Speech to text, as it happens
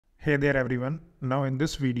Hey there everyone. Now in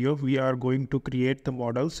this video we are going to create the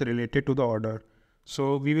models related to the order.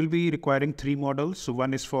 So we will be requiring three models. So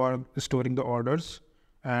one is for storing the orders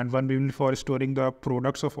and one will be for storing the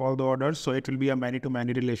products of all the orders. So it will be a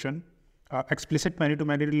many-to-many relation, explicit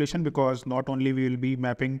many-to-many relation, because not only we will be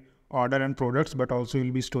mapping order and products but also we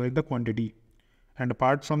will be storing the quantity. And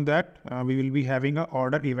apart from that, we will be having a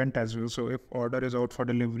order event as well. So if order is out for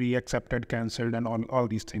delivery, accepted, cancelled, and all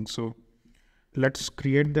these things. So let's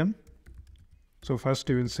create them. So first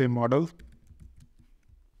we will say model.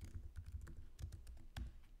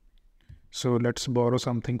 So let's borrow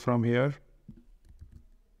something from here.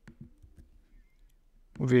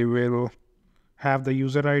 We will have the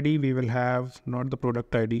user ID. We will have not the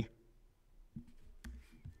product ID.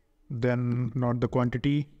 Then not the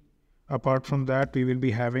quantity. Apart from that, we will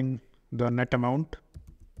be having the net amount.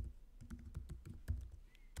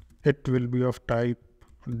 It will be of type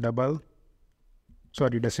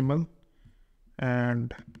decimal,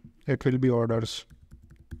 and it will be orders.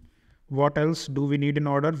 What else do we need in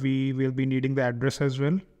order? We will be needing the address as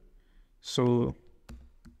well. So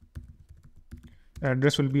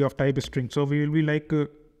address will be of type string. So we will be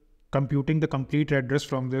computing the complete address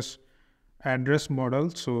from this address model.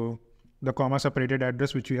 So the comma separated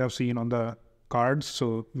address which we have seen on the cards.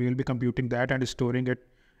 So we will be computing that and storing it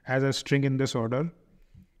as a string in this order.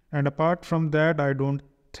 And apart from that, I don't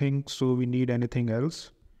think so we need anything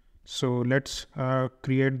else. So let's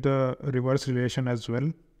create the reverse relation as well.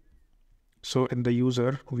 So in the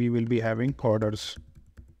user, we will be having orders.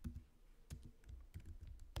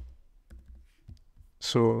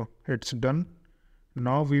 So it's done.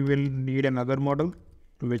 Now we will need another model,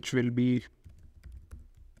 which will be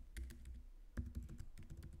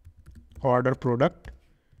order product.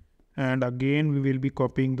 And again, we will be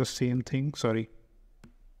copying the same thing.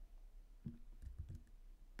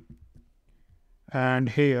 And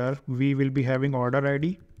here we will be having order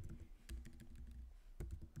ID.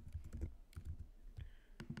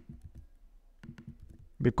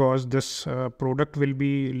 Because this product will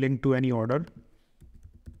be linked to any order.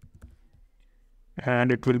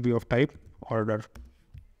 And it will be of type order.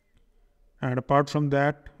 And apart from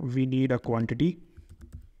that, we need a quantity.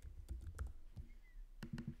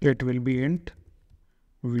 It will be int.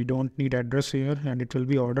 We don't need address here, and it will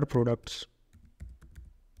be order products.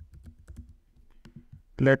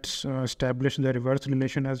 Let's establish the reverse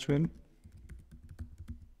relation as well.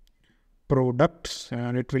 Products,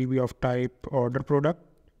 and it will be of type order product.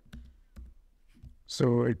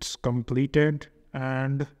 So it's completed,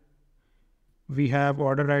 and we have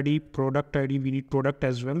order ID, product ID, we need product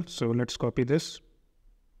as well. So let's copy this.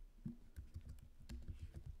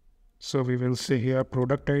 So we will say here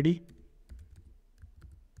product ID.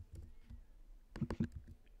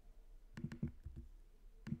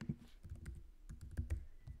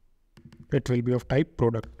 It will be of type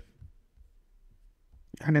product.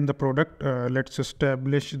 And in the product, let's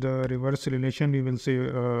establish the reverse relation. We will say,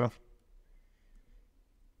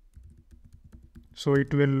 so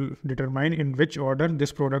it will determine in which order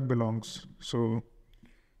this product belongs. So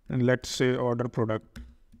and let's say order product.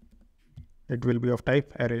 It will be of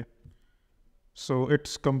type array. So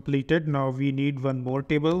it's completed. Now we need one more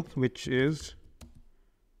table, which is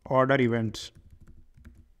order events.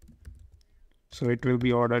 So it will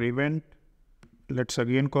be order event. Let's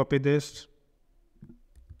again copy this.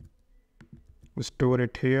 Store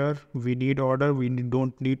it here. We need order. We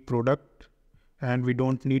don't need product, and we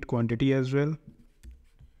don't need quantity as well.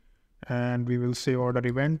 And we will say order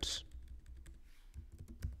events.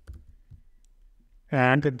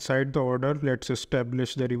 And inside the order, let's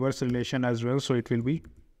establish the reverse relation as well. So it will be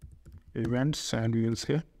events, and we will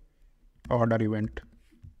say order event.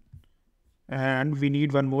 And we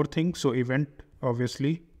need one more thing. So event,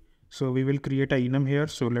 obviously. So we will create a enum here.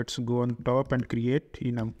 So let's go on top and create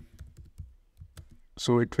enum.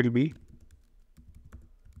 So it will be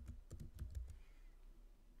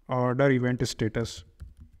order event status.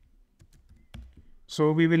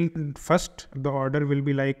 So we will first, the order will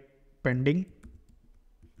be like pending.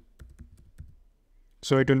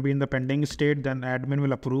 So it will be in the pending state, then admin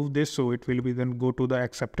will approve this. So it will be then go to the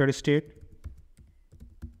accepted state.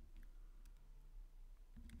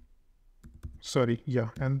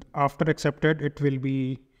 And after accepted, it will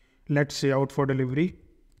be, let's say, out for delivery.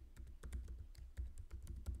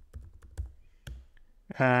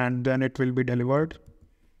 And then it will be delivered.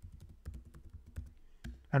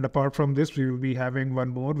 And apart from this, we will be having one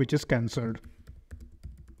more, which is cancelled.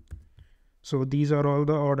 So these are all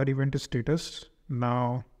the order event status.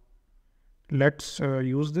 Now let's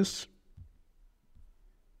use this.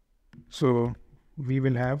 So we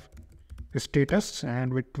will have status,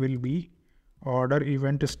 and it will be order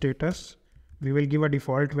event status. We will give a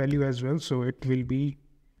default value as well. So it will be,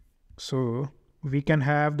 so we can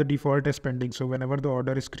have the default as pending. So whenever the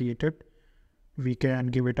order is created, we can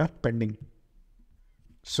give it a pending.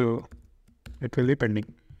 So it will be pending.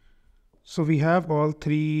 So we have all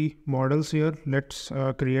three models here. Let's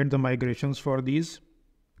create the migrations for these.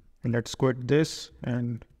 Let's quit this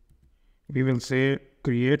and we will say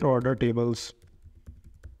create order tables.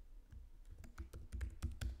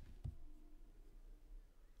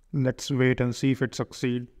 Let's wait and see if it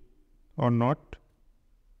succeeds or not.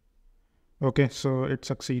 Okay, so it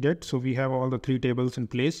succeeded. So we have all the three tables in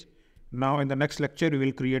place. Now in the next lecture, we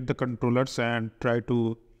will create the controllers and try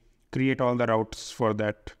to create all the routes for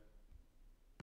that.